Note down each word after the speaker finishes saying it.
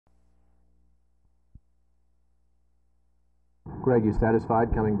Greg, you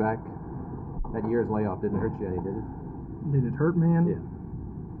satisfied coming back? That year's layoff didn't hurt you any, did it? Did it hurt me any?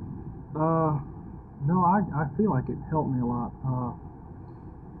 Yeah. No, I feel like it helped me a lot.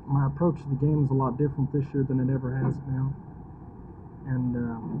 My approach to the game is a lot different this year than it ever has been. And,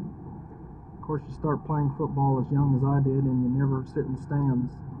 of course, you start playing football as young as I did, and you never sit in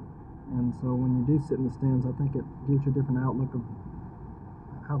stands. And so when you do sit in the stands, I think it gives you a different outlook of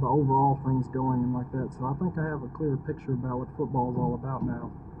how the overall thing's going and like that. So I think I have a clearer picture about what football is all about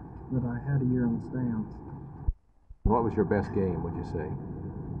now that I had a year in the stands. What was your best game, would you say?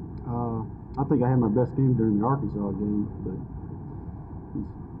 I think I had my best game during the Arkansas game, but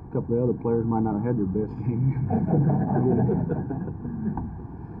a couple of other players might not have had their best game.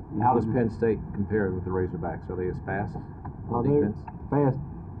 How does Penn State compare with the Razorbacks? Are they as fast on defense? Fast.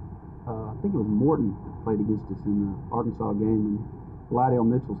 I think it was Morton played against us in the Arkansas game, and Lydell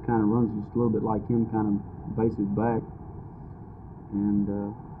Mitchell's kind of runs just a little bit like him, kind of basic back. And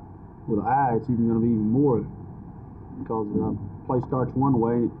with an eye, it's even going to be even more, because play starts one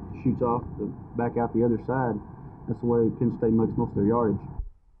way, it shoots off back out the other side. That's the way Penn State makes most of their yardage.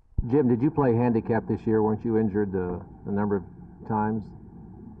 Jim, did you play handicap this year? Weren't you injured a number of times?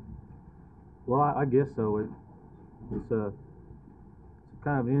 Well, I guess so. It's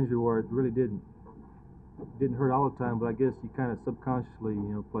kind of an injury where it really didn't hurt all the time, but I guess you kind of subconsciously,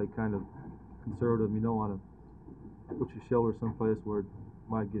 play kind of conservative. You don't want to put your shoulder someplace where it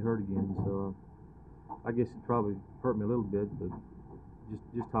might get hurt again. So I guess it probably hurt me a little bit, but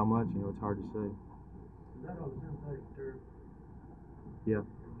just how much, it's hard to say. Is that on synthetic turf? Yeah.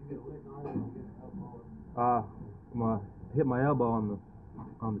 Did you get a lick on it or you get an elbow? I hit my elbow on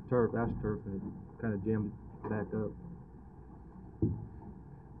the turf, AstroTurf, and it kind of jammed it back up.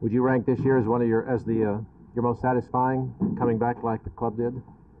 Would you rank this year as one of your most satisfying, coming back like the club did?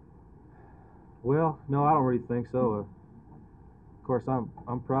 Well, no, I don't really think so. Of course,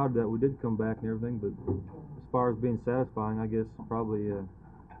 I'm proud that we did come back and everything, but as far as being satisfying, I guess probably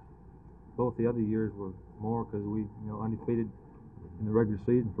both the other years were more, because we, undefeated in the regular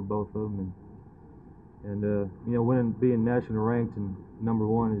season for both of them, and being national ranked and number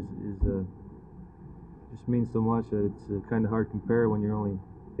one is just means so much that it's kind of hard to compare when you're only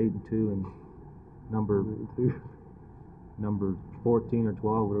 8-2 and number 14 or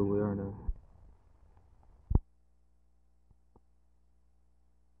 12, whatever we are now.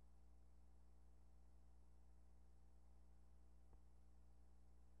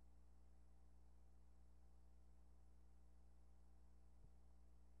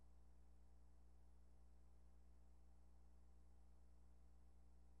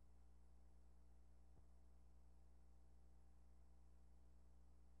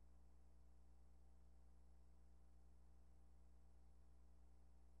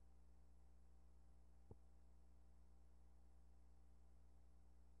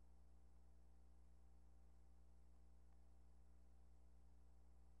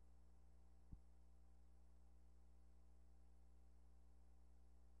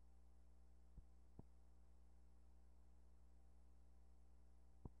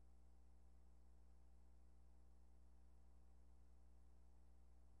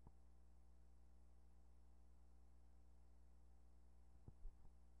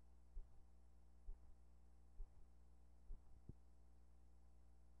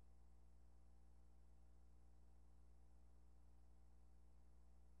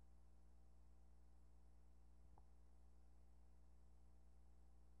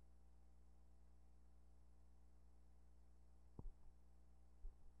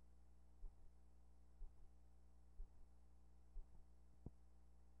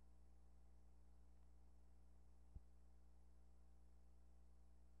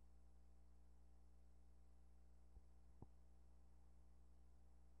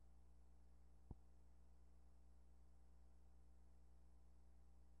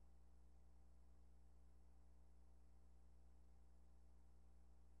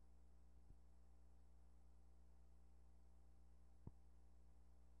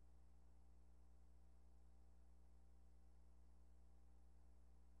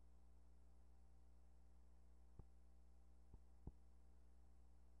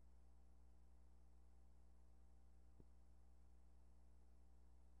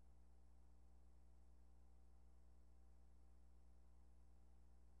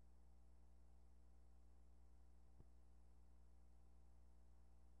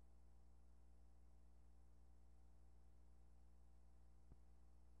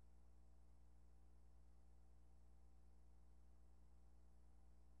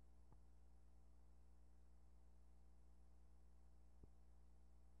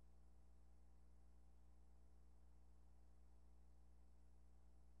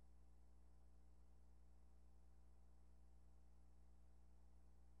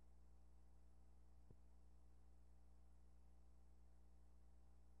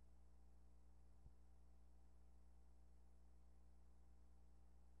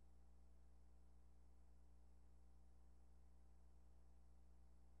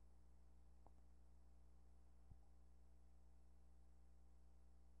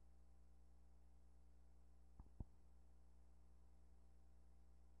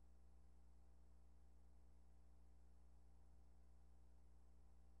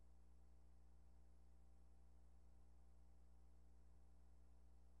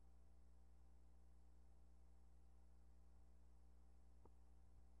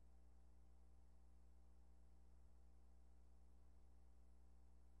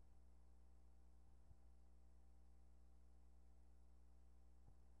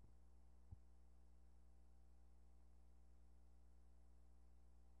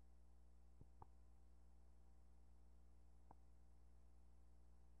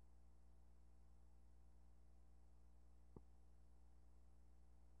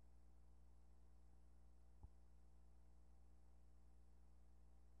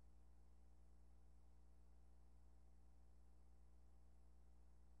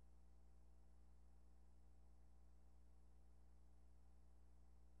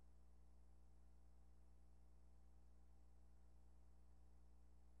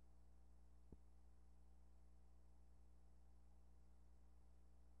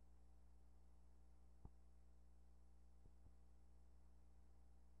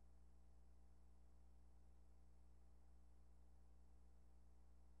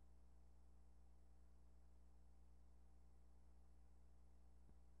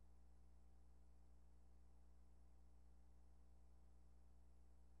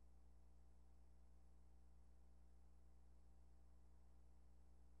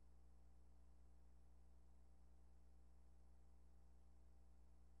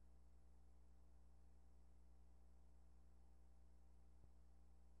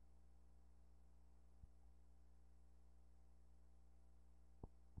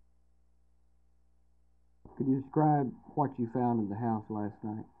 Could you describe what you found in the house last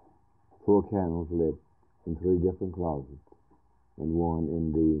night? 4 candles lit in 3 different closets, and one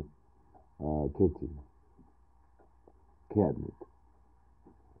in the kitchen cabinet.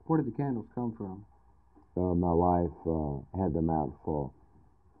 Where did the candles come from? My wife had them out for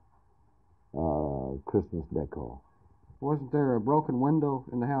Christmas decor. Wasn't there a broken window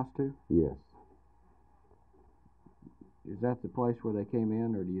in the house too? Yes. Is that the place where they came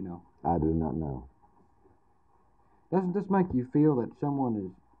in, or do you know? I do not know. Doesn't this make you feel that someone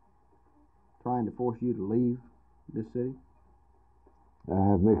is trying to force you to leave this city? I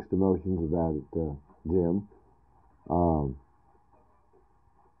have mixed emotions about it, Jim.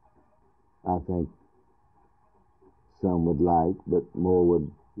 I think some would like, but more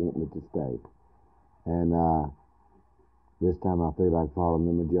would want me to stay. And this time I feel like following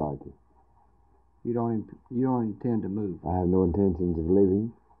the majority. You don't intend to move? I have no intentions of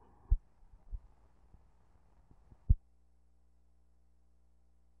leaving.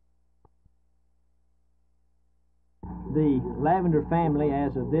 The Lavender family,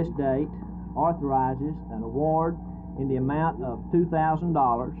 as of this date, authorizes an award in the amount of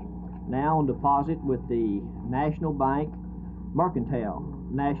 $2,000 now on deposit with the National Bank, Mercantile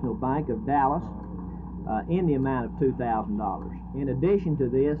National Bank of Dallas, in the amount of $2,000. In addition to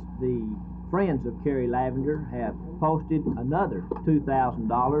this, the Friends of Carrie Lavender have posted another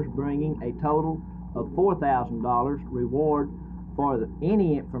 $2,000, bringing a total of $4,000 reward for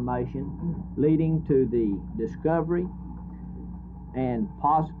any information leading to the discovery and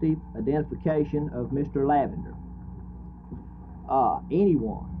positive identification of Mr. Lavender.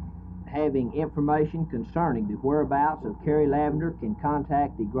 Anyone having information concerning the whereabouts of Carrie Lavender can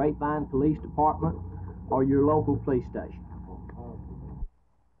contact the Grapevine Police Department or your local police station.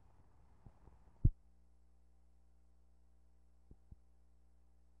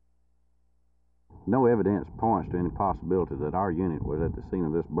 No evidence points to any possibility that our unit was at the scene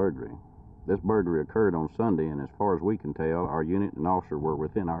of this burglary. This burglary occurred on Sunday, and as far as we can tell, our unit and officer were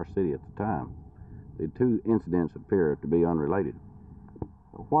within our city at the time. The 2 incidents appear to be unrelated.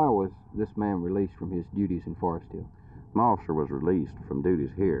 Why was this man released from his duties in Forest Hill? My officer was released from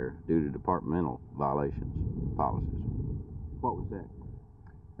duties here due to departmental violations policies. What was that?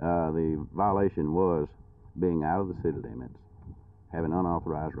 The violation was being out of the city limits, having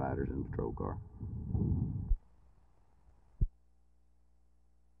unauthorized riders in the patrol car.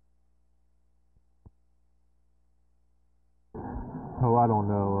 Oh, I don't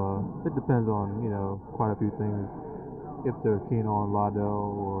know. It depends on, quite a few things. If they're keen on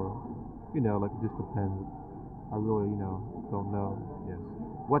Laudel or, like it just depends. I really, don't know. Yes.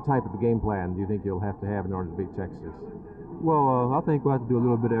 What type of game plan do you think you'll have to have in order to beat Texas? Well, I think we'll have to do a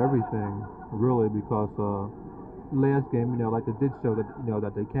little bit of everything, really, because last game, like they did show that,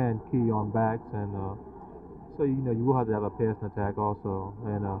 that they can key on backs, and so, you will have to have a passing attack also,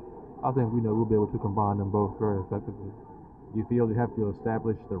 and I think, we'll be able to combine them both very effectively. Do you feel you have to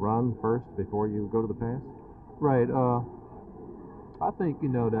establish the run first before you go to the pass? Right. I think,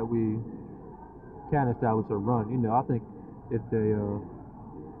 that we can establish a run. I think if they,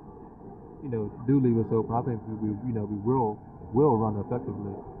 do leave us open, I think we will run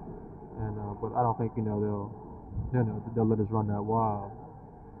effectively. And but I don't think, they'll let us run that wild.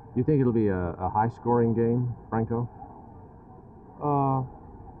 Do you think it'll be a high-scoring game, Franco?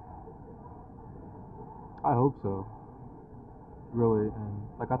 I hope so. Really,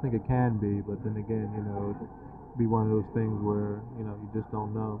 and I think it can be, but then again, it'd be one of those things where, you just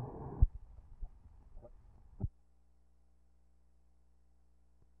don't know.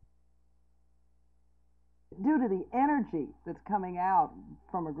 Due to the energy that's coming out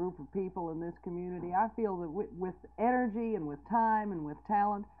from a group of people in this community, I feel that with energy and with time and with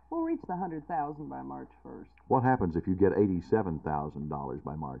talent, we'll reach the 100,000 by March 1st. What happens if you get $87,000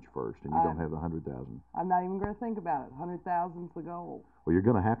 by March 1st and you don't have the 100,000? I'm not even going to think about it. 100,000 is the goal. Well, you're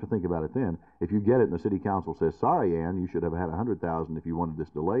going to have to think about it then. If you get it and the city council says, sorry, Ann, you should have had 100,000 if you wanted this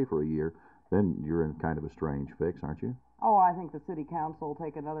delay for a year, then you're in kind of a strange fix, aren't you? Oh, I think the city council will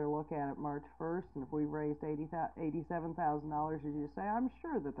take another look at it March 1st, and if we've raised $87,000, as you say, I'm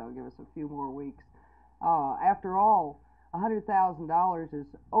sure that they'll give us a few more weeks. After all, $100,000 is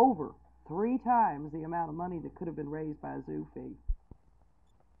over 3 times the amount of money that could have been raised by a zoo fee.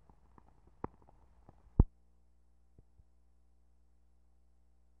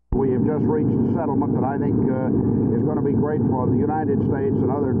 We have just reached a settlement that I think is going to be great for the United States and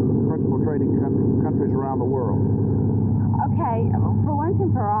other principal trading countries around the world. Okay, for once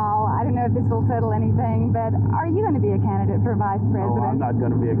and for all, I don't know if this will settle anything, but are you going to be a candidate for vice president? No, I'm not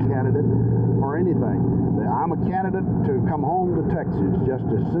going to be a candidate for anything. I'm a candidate to come home to Texas just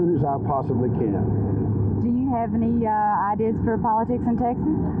as soon as I possibly can. Do you have any ideas for politics in Texas?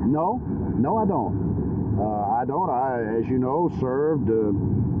 No, I don't. I, as you know, served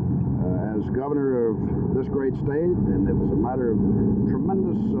as governor of this great state, and it was a matter of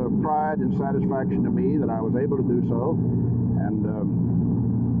tremendous pride and satisfaction to me that I was able to do so.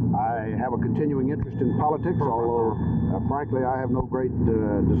 And I have a continuing interest in politics, although, frankly, I have no great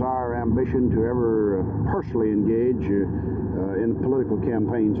desire or ambition to ever personally engage in political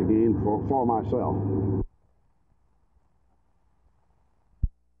campaigns again for myself.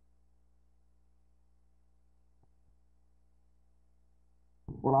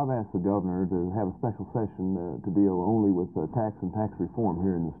 Well, I've asked the governor to have a special session to deal only with tax and tax reform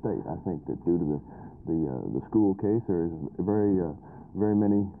here in the state. I think that due to the school case, there is very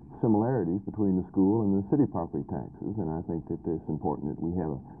many similarities between the school and the city property taxes, and I think that it's important that we have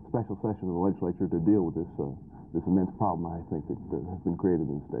a special session of the legislature to deal with this immense problem I think that has been created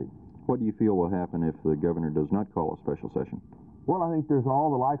in the state. What do you feel will happen if the governor does not call a special session? Well, I think there's all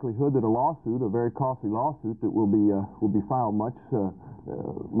the likelihood that a lawsuit, a very costly lawsuit, that will be filed much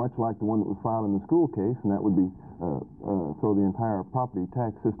like the one that was filed in the school case, and that would be throw the entire property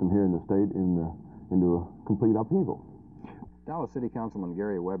tax system here in the state into a complete upheaval. Dallas City Councilman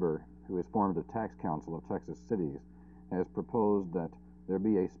Gary Weber, who has formed the Tax Council of Texas Cities, has proposed that there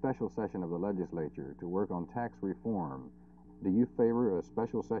be a special session of the legislature to work on tax reform. Do you favor a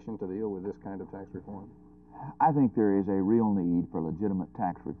special session to deal with this kind of tax reform? I think there is a real need for legitimate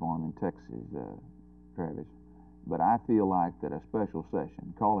tax reform in Texas, Travis. But I feel like that a special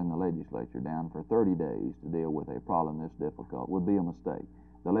session, calling the legislature down for 30 days to deal with a problem this difficult, would be a mistake.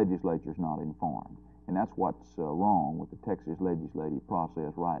 The legislature's not informed. And that's what's wrong with the Texas legislative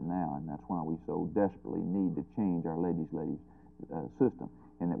process right now, and that's why we so desperately need to change our legislative system,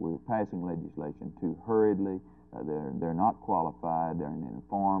 and that we're passing legislation too hurriedly. They're not qualified, they're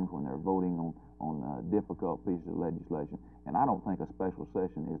informed when they're voting on difficult pieces of legislation, and I don't think a special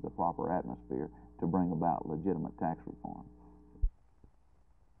session is the proper atmosphere to bring about legitimate tax reform.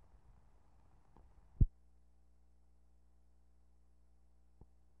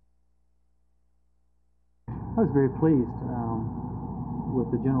 I was very pleased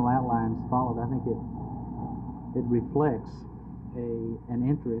with the general outlines followed. I think it reflects an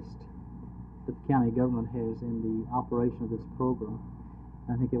interest that the county government has in the operation of this program.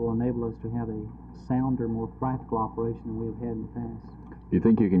 I think it will enable us to have a sounder, more practical operation than we have had in the past. Do you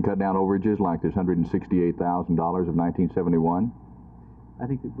think you can cut down overages like this $168,000 of 1971? I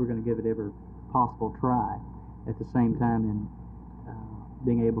think that we're going to give it every possible try, at the same time in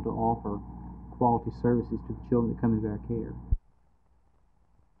being able to offer quality services to the children that come into our care.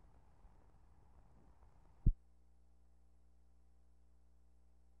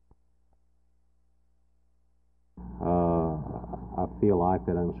 I feel like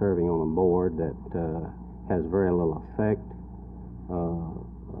that I'm serving on a board that has very little effect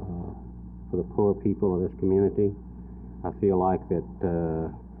for the poor people of this community. I feel like that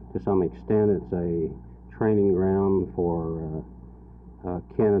to some extent it's a training ground for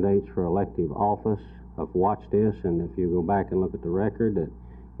candidates for elective office. I've watched this, and if you go back and look at the record, that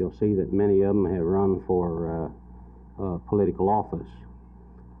you'll see that many of them have run for political office.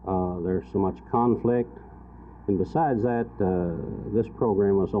 There's so much conflict. And besides that, this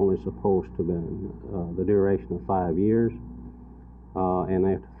program was only supposed to be the duration of 5 years. And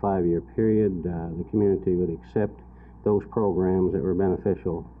after a 5-year period, the community would accept those programs that were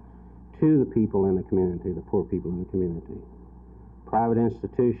beneficial to the people in the community, the poor people in the community. Private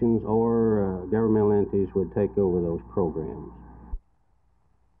institutions or governmental entities would take over those programs.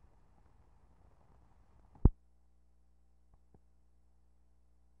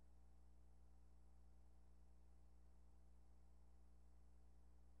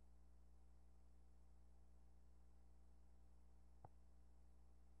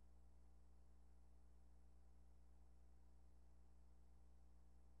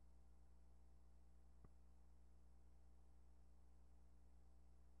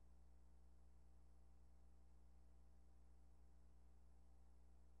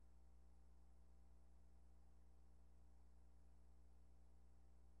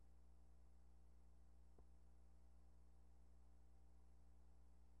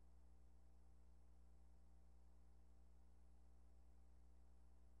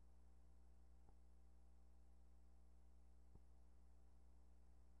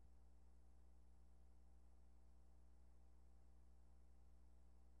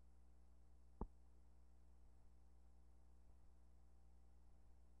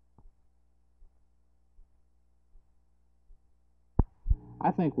 I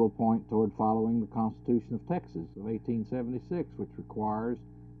think we'll point toward following the Constitution of Texas of 1876, which requires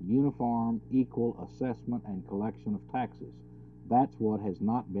uniform, equal assessment and collection of taxes. That's what has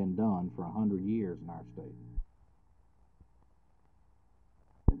not been done for 100 years in our state.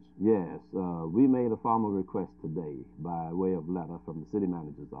 Yes, we made a formal request today by way of letter from the city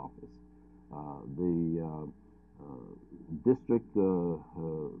manager's office. The district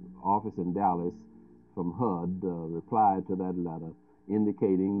office in Dallas from HUD replied to that letter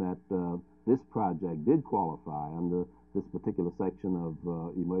indicating that this project did qualify under this particular section of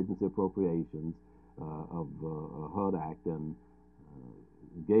emergency appropriations of HUD Act, and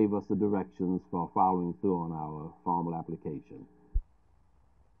gave us the directions for following through on our formal application.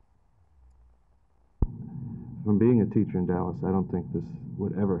 From being a teacher in Dallas, I don't think this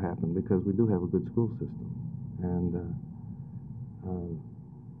would ever happen because we do have a good school system, and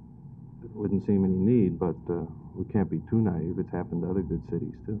it wouldn't seem any need, but we can't be too naive. It's happened to other good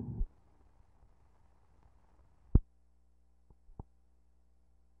cities too.